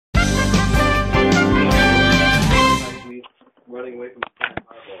running away from the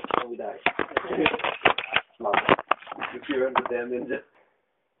fireball. Oh, we died. Come on. If you run the damn ninja.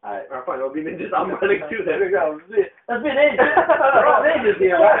 Alright, fine, it'll be ninjas. I'm running too. There we go. Let's be ninjas. We're all ninjas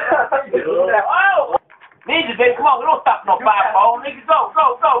here, right? Oh! Ninjas, baby, come on. We don't stop no fireball. Niggas, go.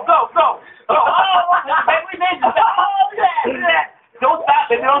 Oh, baby, we ninjas. Oh, yeah. Don't stop,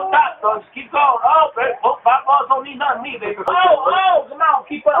 baby. Don't stop. So just keep going. Oh, baby. Oh, fireballs don't need nothing, me, baby. Oh, come on.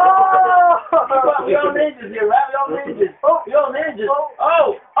 Keep up. We all ninjas here, right? We all ninjas. We all ninjas.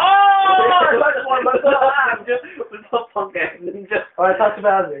 Oh. What's up, punk ass ninja? Alright, talk to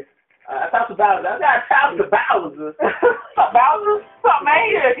Bowser. I gotta talk to Bowser. What's up, Bowser? What's up, man?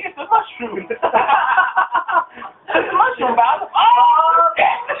 Here, here's the mushroom. Here's the mushroom, Bowser. Oh,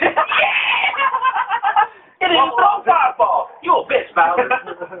 yeah. It is so fireball. You a bitch, Bowser.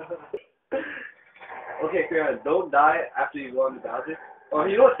 Okay, Kieran, don't die after you go on the Bowser. Oh,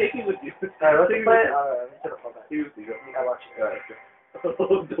 you know what? Take me with you. Alright, let's Take me play with it. you. Take me with you. Go. I watch it. Alright, okay.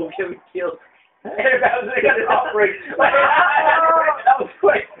 Oh, don't get me killed. Hey, Bowser, I got an outbreak. That was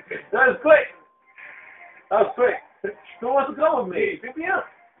quick. Who wants to go with me? Pick me up.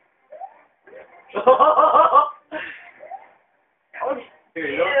 Here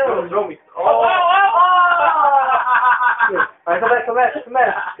you go. Don't throw me. Alright, come back.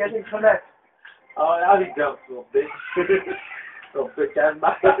 Catch me, come back. Oh, now he jumps, little bitch. Little bitch ass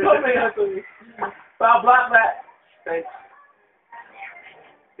bastard. I'll block that. Thanks.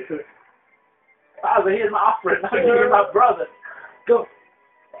 Bowser, here's my offering. Here's my brother. Go.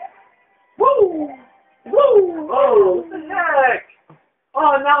 Woo! Oh, what the heck?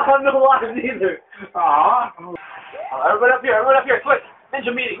 Oh, now I have no lives either. Aww. Everybody up here, quick.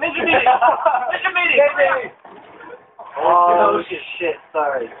 Ninja meeting. Oh, shit,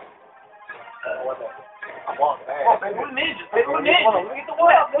 sorry. What the? I'm walking. Oh, baby, we're ninjas. We're ninjas. We get the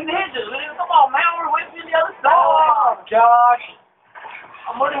wall. We're ninjas. Come on, man. We're waiting for you on the other side. Oh, Josh.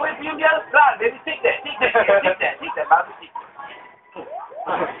 I'm already waiting for you on the other side, baby. Take that, Bobby. Take that. Take that.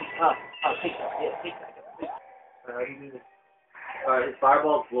 Yeah, take that. Alright, his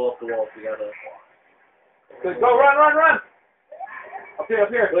fireballs blow up the wall together. Good. Go, run. Up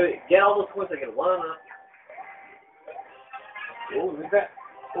here. Wait, get all those coins. I get one up. Oh, look at that.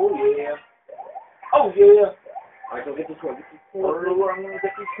 Oh, yeah. Alright, go get this one. I'm gonna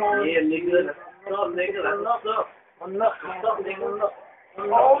get these coins. Yeah, nigga. That's up, nigga. That's up. I'm up, nigga.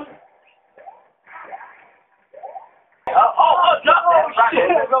 Jump that shit.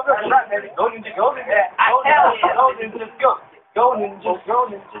 Go, baby. Go, ninja, go. Hell yeah. Go, ninjas, go.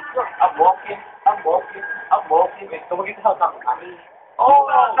 I'm walking. Wait, someone get the helicopter. Oh,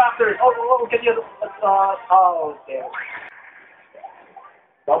 helicopter. Oh, get the other. Oh, damn.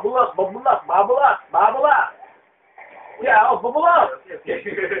 Bubble up. Yeah, bubble up.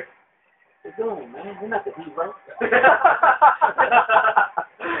 Okay. What you doing, man? You're not the hero.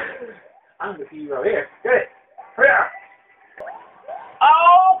 I'm the hero. Here, get it. Here.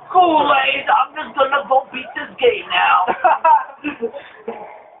 Oh, Kool-Aid! I'm just gonna go beat this game now.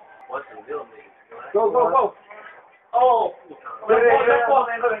 What's the real name? Go. Oh. Look.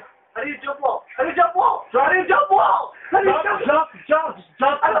 How do you jump wall? How do you jump wall? Jump. I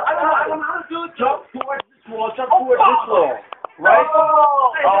don't know how to do it. Jump towards this wall. Right?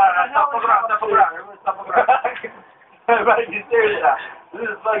 Stop around. Everybody get serious now. This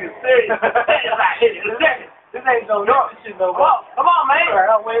is fucking serious. This ain't no shit no more. Come on, man.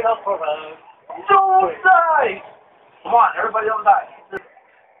 I'll wait up for suicide. Come on, everybody on the side.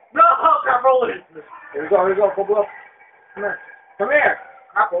 No, crap rollers. Here we go. Bubble up. Come here.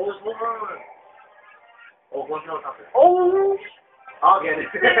 Crap rollers, move on. Oh, one more something. Oh. I'll get it.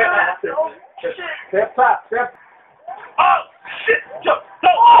 Oh, shit. Step top. Oh, shit. Jump. Go.